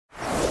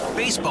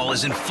Baseball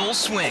is in full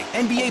swing.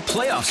 NBA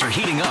playoffs are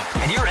heating up,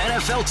 and your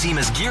NFL team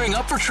is gearing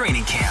up for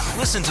training camp.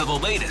 Listen to the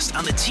latest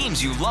on the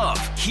teams you love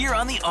here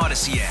on the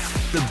Odyssey app.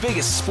 The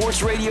biggest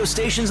sports radio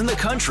stations in the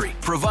country,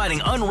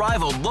 providing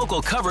unrivaled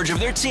local coverage of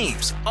their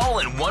teams, all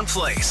in one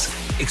place.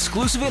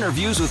 Exclusive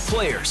interviews with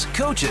players,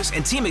 coaches,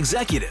 and team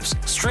executives,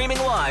 streaming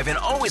live and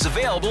always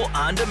available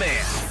on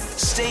demand.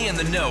 Stay in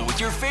the know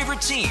with your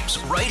favorite teams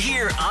right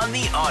here on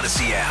the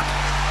Odyssey app.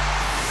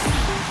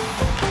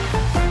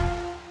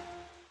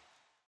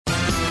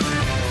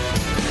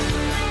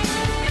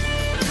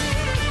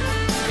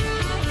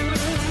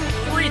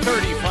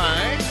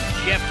 35,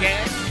 Jeff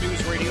Cash,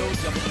 News Radio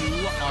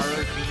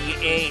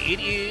WRVA.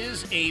 It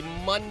is a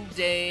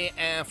Monday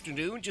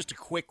afternoon. Just a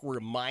quick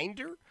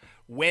reminder,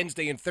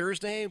 Wednesday and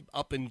Thursday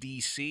up in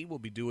D.C., we'll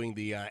be doing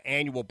the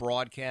annual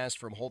broadcast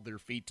from Hold Their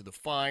Feet to the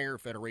Fire,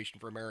 Federation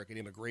for American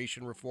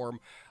Immigration Reform.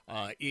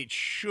 It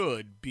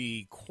should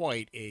be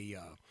quite a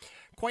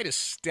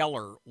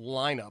stellar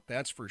lineup,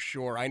 that's for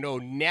sure. I know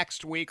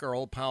next week our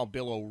old pal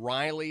Bill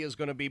O'Reilly is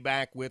going to be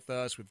back with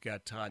us. We've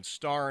got Todd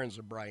Starnes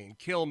and Brian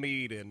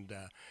Kilmeade and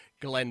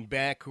Glenn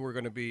Beck, who are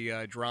going to be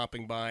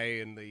dropping by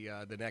in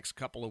the next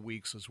couple of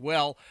weeks as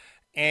well.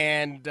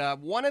 And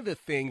one of the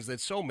things that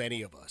so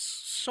many of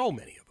us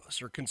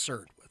are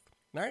concerned with,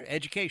 right?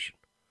 Education.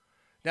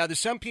 Now, there's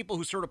some people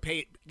who sort of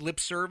pay lip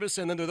service,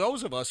 and then there are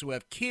those of us who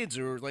have kids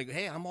who are like,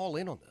 hey, I'm all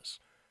in on this.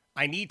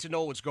 I need to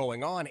know what's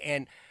going on.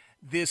 And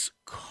this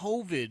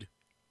COVID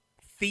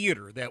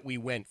theater that we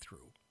went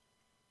through,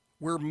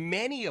 where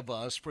many of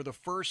us, for the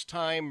first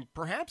time,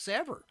 perhaps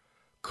ever,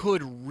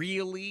 could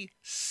really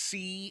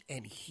see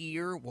and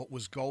hear what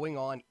was going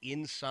on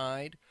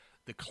inside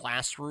the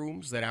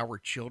classrooms that our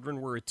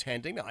children were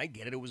attending. Now, I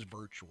get it, it was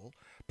virtual,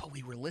 but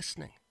we were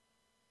listening.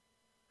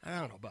 I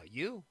don't know about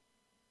you.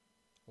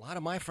 A lot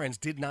of my friends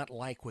did not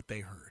like what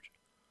they heard.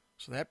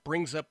 So that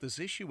brings up this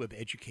issue of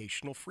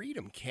educational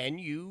freedom. Can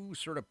you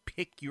sort of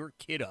pick your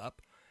kid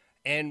up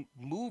and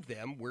move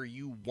them where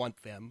you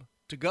want them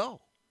to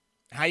go?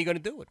 How are you going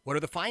to do it? What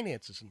are the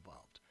finances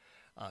involved?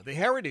 The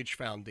Heritage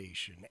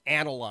Foundation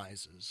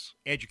analyzes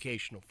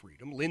educational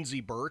freedom.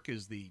 Lindsay Burke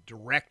is the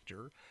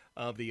director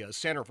of the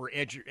Center for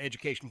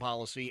Education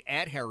Policy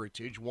at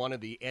Heritage, one of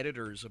the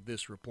editors of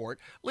this report.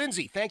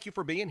 Lindsay, thank you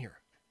for being here.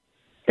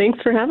 Thanks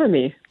for having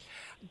me.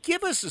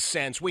 Give us a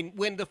sense,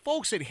 when the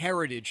folks at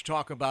Heritage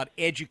talk about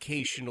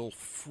educational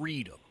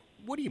freedom,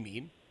 what do you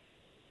mean?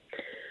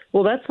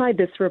 Well, that's why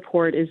this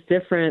report is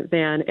different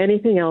than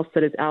anything else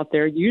that is out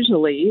there.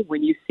 Usually,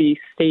 when you see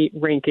state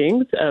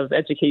rankings of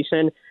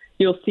education,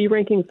 you'll see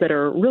rankings that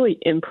are really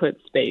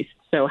inputs-based.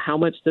 So how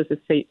much does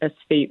a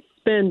state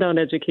spend on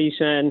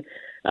education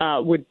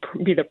would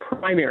be the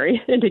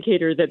primary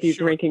indicator that these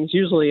rankings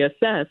usually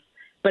assess.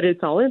 But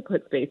it's all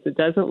inputs-based. It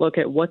doesn't look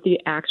at what the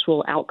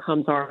actual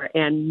outcomes are,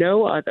 and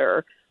no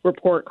other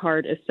report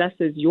card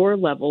assesses your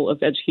level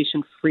of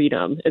education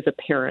freedom as a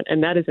parent,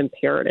 and that is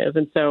imperative.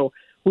 And so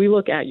we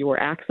look at your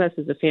access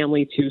as a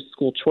family to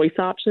school choice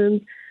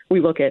options.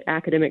 We look at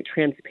academic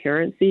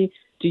transparency.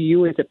 Do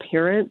you as a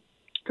parent,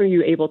 are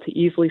you able to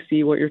easily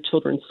see what your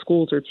children's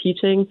schools are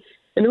teaching?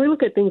 And then we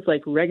look at things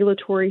like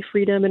regulatory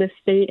freedom in a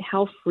state.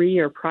 How free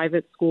are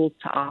private schools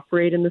to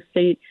operate in the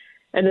state?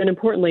 And then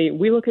importantly,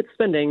 we look at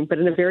spending, but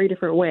in a very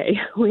different way.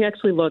 We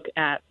actually look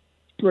at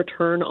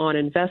return on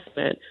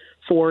investment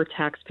for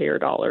taxpayer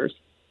dollars.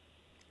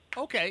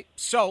 Okay,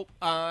 so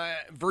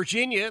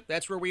Virginia,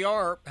 that's where we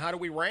are. How do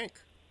we rank?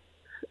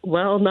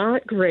 Well,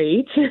 not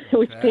great,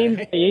 which pains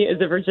me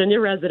as a Virginia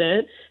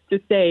resident to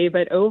say,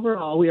 but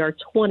overall we are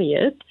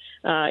 20th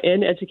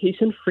in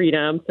education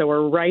freedom, so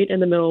we're right in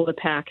the middle of the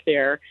pack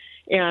there.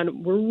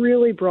 And we're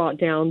really brought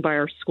down by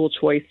our school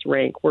choice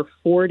rank. We're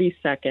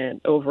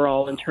 42nd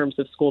overall in terms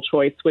of school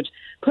choice, which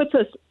puts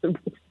us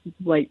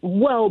like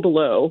well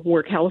below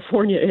where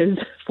California is,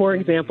 for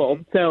example.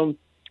 So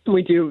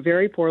we do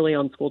very poorly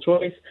on school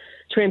choice.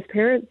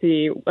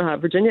 Transparency,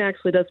 Virginia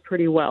actually does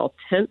pretty well,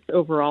 10th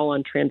overall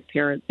on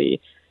transparency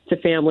to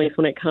families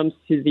when it comes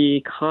to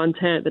the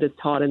content that is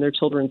taught in their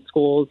children's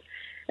schools.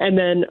 And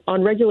then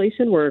on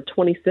regulation, we're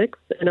 26th,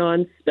 and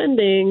on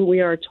spending, we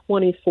are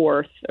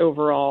 24th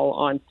overall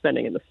on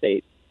spending in the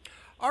state.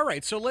 All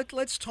right, so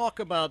let's talk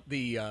about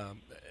the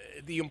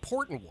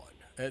important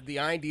one, the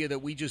idea that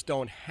we just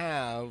don't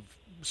have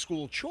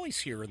school choice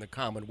here in the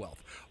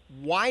Commonwealth.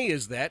 Why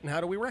is that, and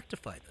how do we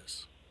rectify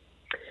this?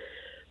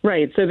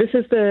 Right. So this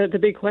is the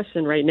big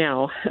question right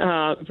now.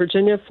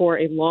 Virginia, for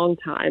a long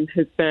time,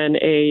 has been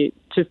a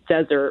just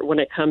desert when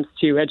it comes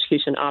to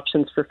education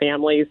options for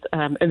families.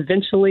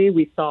 Eventually,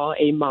 we saw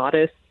a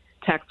modest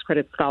tax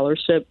credit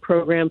scholarship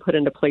program put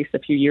into place a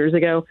few years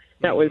ago.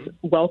 That was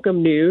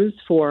welcome news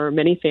for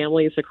many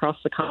families across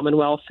the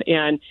Commonwealth.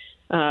 And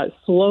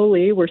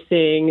slowly, we're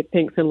seeing,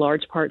 thanks in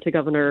large part to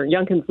Governor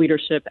Youngkin's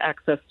leadership,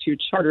 access to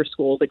charter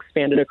schools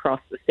expanded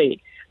across the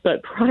state.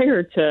 But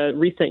prior to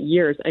recent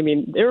years, I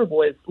mean, there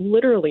was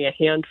literally a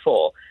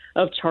handful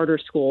of charter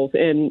schools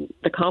in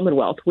the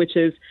Commonwealth, which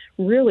is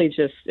really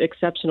just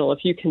exceptional if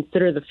you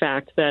consider the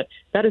fact that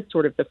that is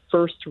sort of the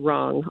first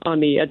rung on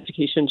the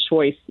education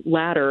choice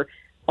ladder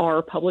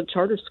are public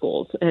charter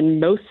schools. And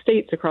most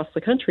states across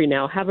the country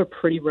now have a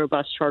pretty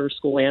robust charter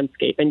school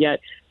landscape, and yet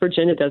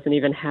Virginia doesn't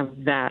even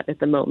have that at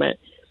the moment.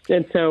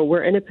 And so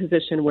we're in a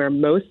position where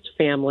most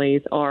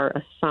families are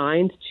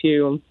assigned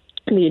to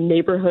the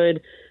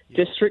neighborhood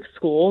district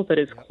school that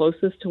is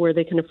closest to where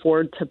they can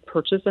afford to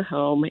purchase a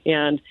home.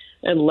 And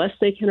unless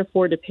they can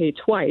afford to pay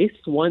twice,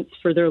 once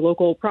for their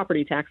local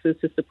property taxes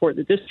to support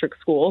the district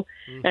school,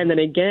 and then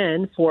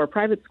again for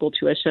private school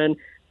tuition,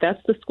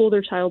 that's the school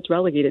their child's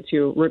relegated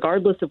to,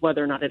 regardless of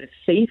whether or not it is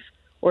safe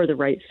or the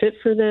right fit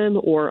for them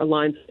or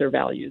aligns with their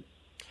values.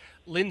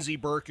 Lindsay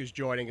Burke is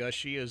joining us.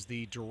 She is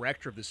the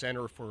director of the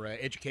Center for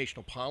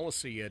Educational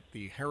Policy at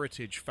the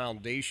Heritage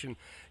Foundation.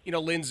 You know,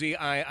 Lindsay,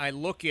 I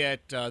look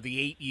at the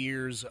 8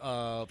 years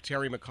of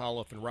Terry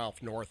McAuliffe and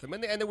Ralph Northam,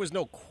 and there was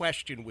no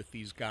question with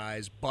these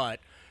guys, but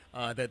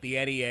that the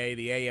NEA,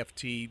 the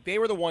AFT, they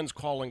were the ones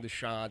calling the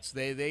shots.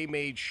 They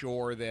made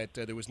sure that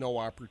there was no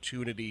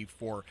opportunity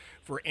for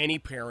any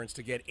parents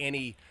to get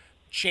any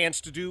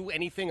chance to do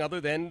anything other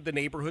than the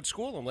neighborhood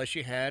school unless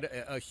you had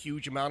a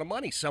huge amount of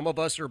money. Some of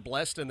us are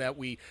blessed in that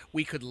we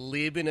could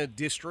live in a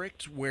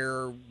district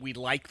where we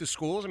like the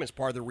schools. I mean, it's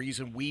part of the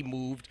reason we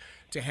moved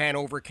to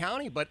Hanover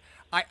County. But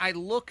I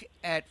look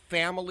at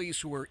families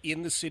who are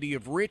in the city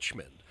of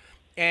Richmond,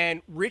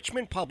 and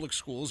Richmond public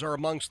schools are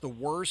amongst the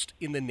worst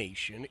in the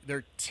nation.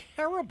 They're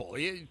terrible.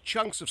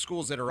 Chunks of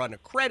schools that are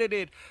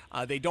unaccredited.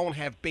 They don't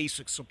have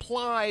basic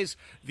supplies.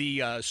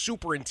 The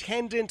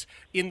superintendent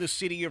in the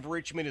city of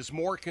Richmond is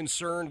more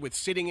concerned with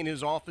sitting in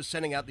his office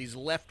sending out these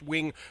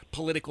left-wing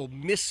political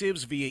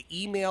missives via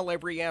email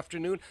every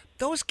afternoon.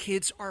 Those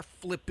kids are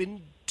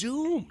flipping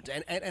doomed.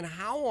 And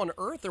how on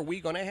earth are we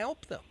going to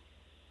help them?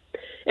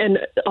 And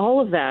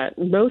all of that,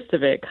 most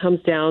of it,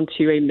 comes down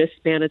to a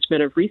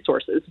mismanagement of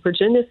resources.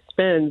 Virginia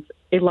spends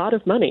a lot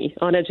of money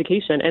on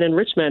education, and in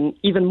Richmond,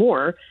 even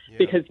more,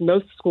 because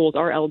most schools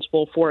are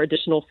eligible for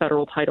additional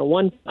federal Title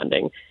I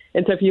funding.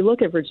 And so if you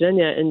look at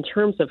Virginia in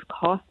terms of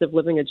cost of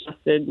living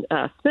adjusted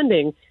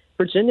spending,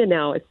 Virginia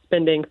now is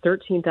spending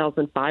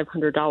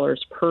 $13,500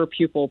 per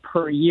pupil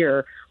per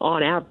year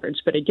on average.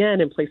 But again,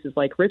 in places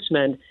like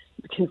Richmond,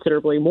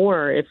 considerably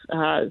more if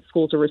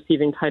schools are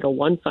receiving Title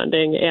I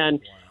funding. And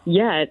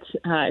yet,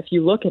 if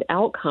you look at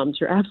outcomes,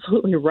 you're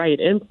absolutely right.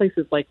 In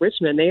places like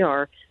Richmond, they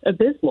are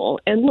abysmal.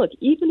 And look,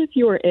 even if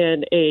you are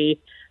in a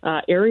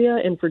area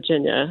in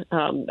Virginia,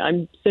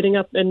 I'm sitting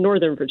up in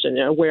Northern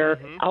Virginia, where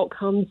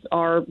outcomes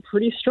are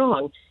pretty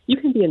strong. You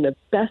can be in the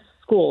best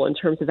school in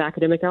terms of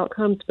academic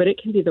outcomes, but it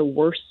can be the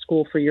worst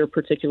school for your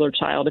particular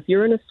child. If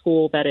you're in a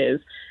school that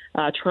is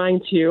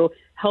trying to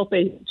help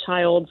a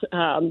child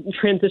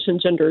transition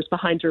genders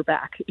behind your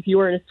back, if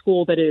you are in a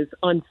school that is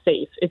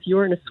unsafe, if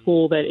you're in a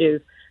school that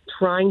is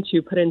trying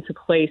to put into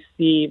place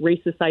the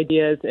racist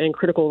ideas and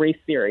critical race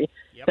theory,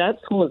 that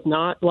school is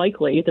not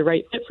likely the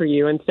right fit for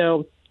you. And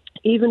so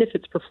even if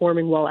it's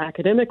performing well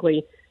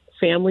academically,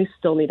 families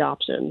still need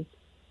options.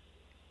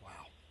 Wow.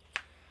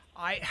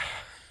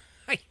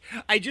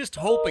 I just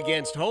hope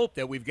against hope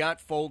that we've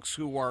got folks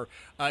who are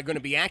going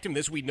to be active in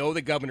this. We know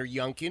that Governor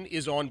Youngkin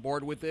is on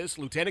board with this.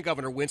 Lieutenant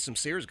Governor Winsome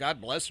Sears,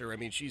 God bless her. I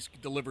mean, she's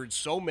delivered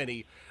so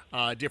many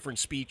different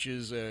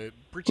speeches,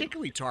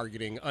 particularly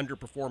targeting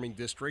underperforming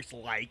districts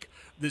like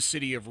the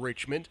city of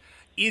Richmond.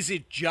 Is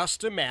it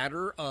just a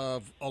matter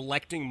of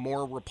electing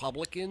more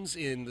Republicans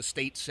in the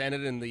state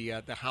Senate and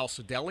the House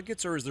of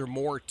Delegates, or is there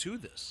more to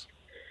this?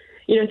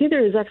 You know, I think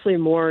there is actually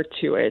more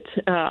to it.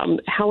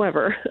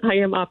 However, I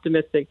am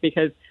optimistic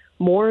because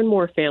more and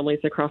more families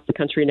across the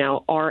country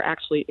now are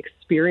actually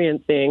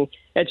experiencing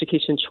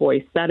education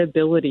choice, that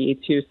ability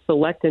to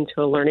select into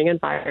a learning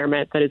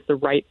environment that is the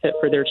right fit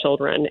for their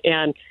children.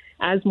 And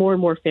as more and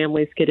more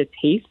families get a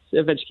taste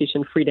of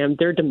education freedom,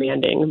 they're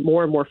demanding,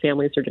 more and more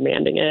families are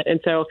demanding it.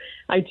 And so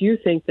I do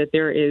think that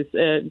there is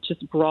a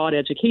just broad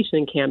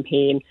education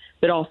campaign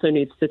that also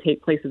needs to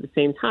take place at the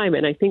same time.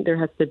 And I think there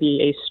has to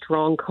be a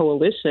strong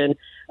coalition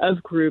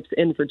of groups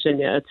in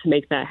Virginia to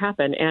make that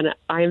happen. And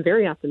I am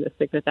very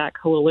optimistic that that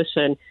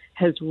coalition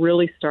has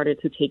really started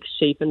to take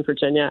shape in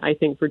Virginia. I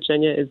think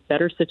Virginia is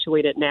better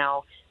situated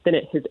now than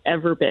it has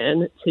ever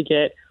been to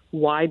get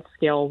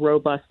wide-scale,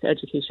 robust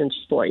education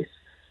choice.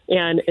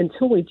 And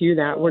until we do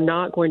that, we're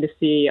not going to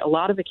see a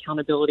lot of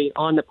accountability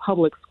on the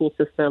public school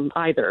system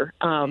either.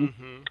 You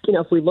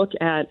know, if we look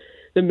at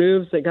the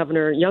moves that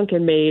Governor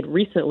Youngkin made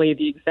recently,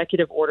 the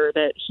executive order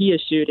that he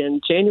issued in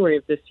January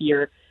of this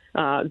year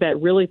that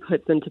really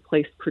puts into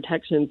place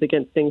protections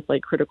against things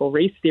like critical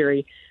race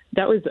theory,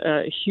 that was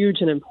a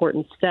huge and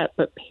important step,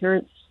 but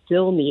parents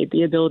still need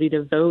the ability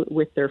to vote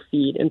with their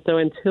feet. And so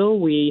until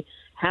we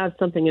have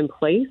something in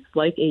place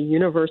like a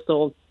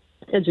universal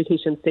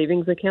education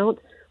savings account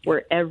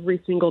where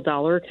every single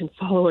dollar can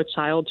follow a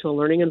child to a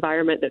learning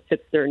environment that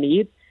fits their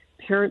needs,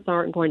 parents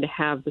aren't going to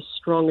have the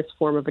strongest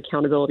form of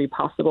accountability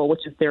possible,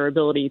 which is their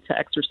ability to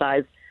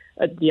exercise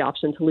the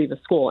option to leave a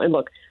school. And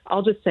look,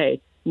 I'll just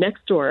say,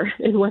 next door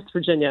in West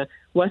Virginia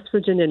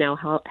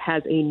now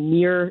has a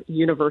near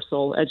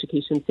universal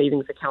education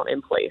savings account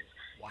in place.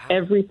 Wow.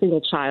 Every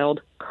single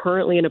child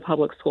currently in a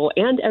public school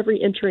and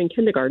every entering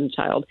kindergarten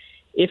child,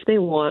 if they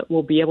want,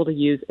 will be able to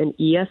use an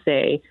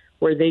ESA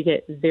where they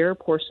get their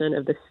portion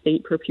of the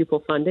state per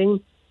pupil funding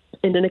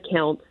in an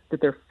account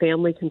that their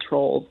family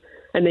controls,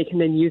 and they can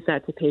then use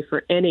that to pay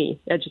for any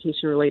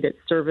education-related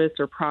service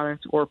or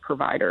product or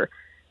provider.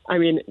 I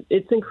mean,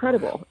 it's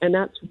incredible, and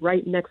that's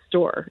right next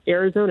door.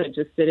 Arizona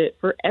just did it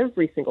for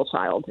every single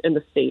child in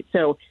the state.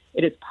 So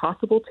it is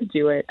possible to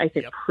do it. I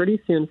think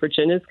pretty soon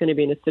Virginia is going to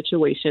be in a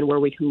situation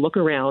where we can look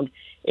around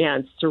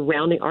and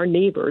our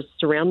neighbors,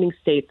 surrounding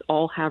states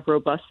all have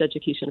robust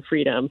education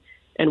freedom,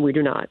 and we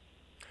do not.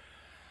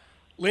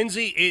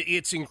 Lindsay,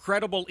 it's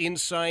incredible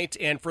insight.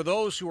 And for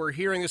those who are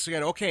hearing this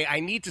again, okay, I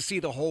need to see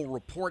the whole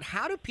report.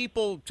 How do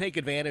people take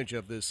advantage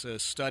of this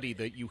study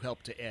that you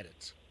helped to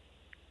edit?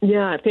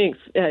 Yeah, thanks.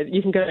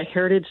 You can go to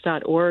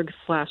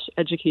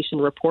heritage.org/education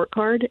report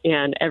card,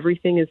 and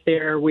everything is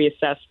there. We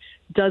assess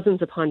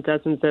dozens upon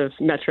dozens of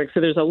metrics.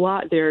 So there's a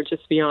lot there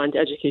just beyond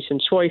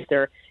education choice.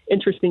 There are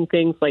interesting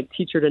things like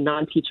teacher to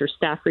non-teacher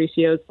staff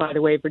ratios. By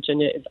the way,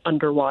 Virginia is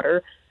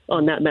underwater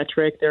on that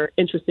metric. There are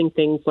interesting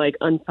things like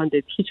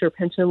unfunded teacher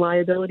pension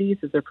liabilities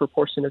as a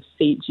proportion of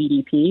state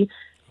GDP.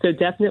 So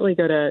definitely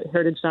go to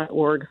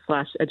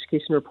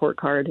heritage.org/education report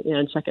card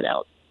and check it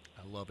out.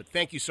 Love it.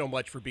 Thank you so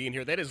much for being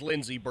here. That is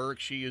Lindsay Burke.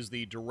 She is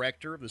the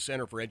director of the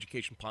Center for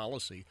Education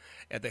Policy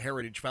at the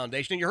Heritage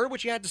Foundation. And you heard what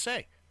she had to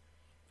say.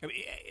 I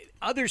mean,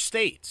 other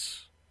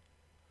states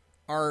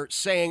are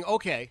saying,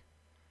 okay,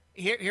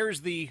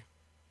 here's the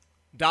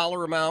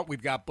dollar amount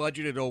we've got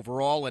budgeted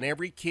overall, and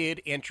every kid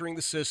entering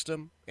the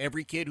system,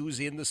 every kid who's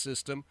in the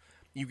system,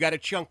 you've got a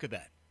chunk of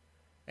that.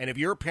 And if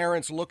your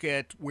parents look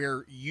at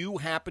where you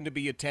happen to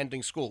be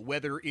attending school,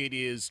 whether it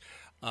is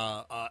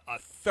a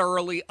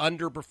thoroughly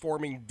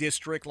underperforming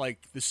district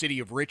like the city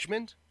of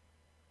Richmond,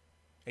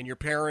 and your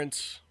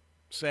parents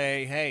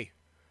say, hey,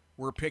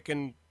 we're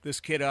picking this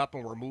kid up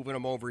and we're moving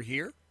him over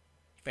here,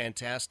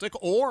 fantastic.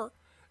 Or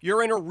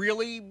you're in a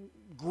really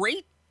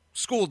great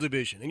school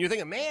division and you're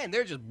thinking, man,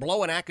 they're just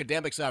blowing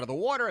academics out of the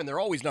water and they're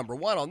always number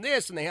one on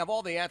this and they have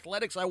all the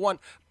athletics I want,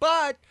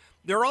 but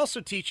they're also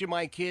teaching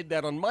my kid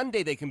that on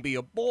Monday they can be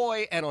a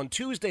boy, and on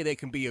Tuesday they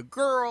can be a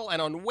girl, and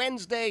on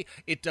Wednesday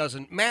it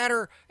doesn't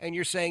matter. And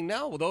you're saying,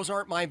 no, well, those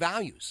aren't my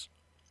values.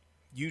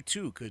 You,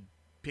 too, could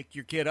pick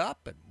your kid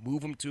up and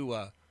move him to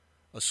a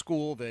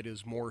school that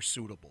is more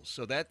suitable.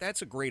 So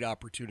that's a great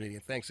opportunity.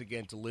 And thanks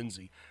again to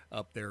Lindsay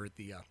up there at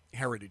the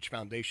Heritage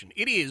Foundation.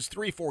 It is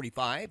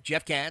 3:45.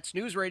 Jeff Katz,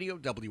 News Radio,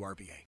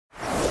 WRVA.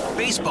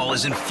 Baseball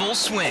is in full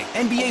swing.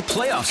 NBA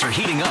playoffs are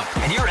heating up,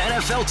 and your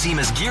NFL team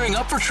is gearing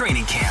up for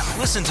training camp.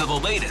 Listen to the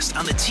latest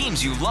on the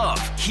teams you love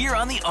here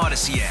on the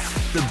Odyssey app.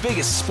 The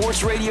biggest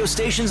sports radio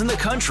stations in the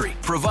country,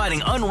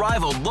 providing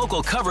unrivaled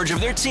local coverage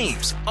of their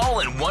teams,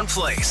 all in one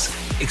place.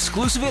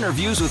 Exclusive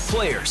interviews with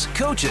players,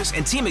 coaches,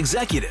 and team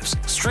executives,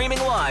 streaming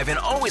live and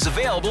always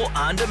available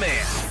on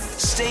demand.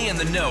 Stay in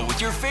the know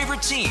with your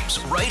favorite teams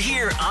right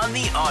here on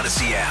the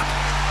Odyssey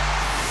app.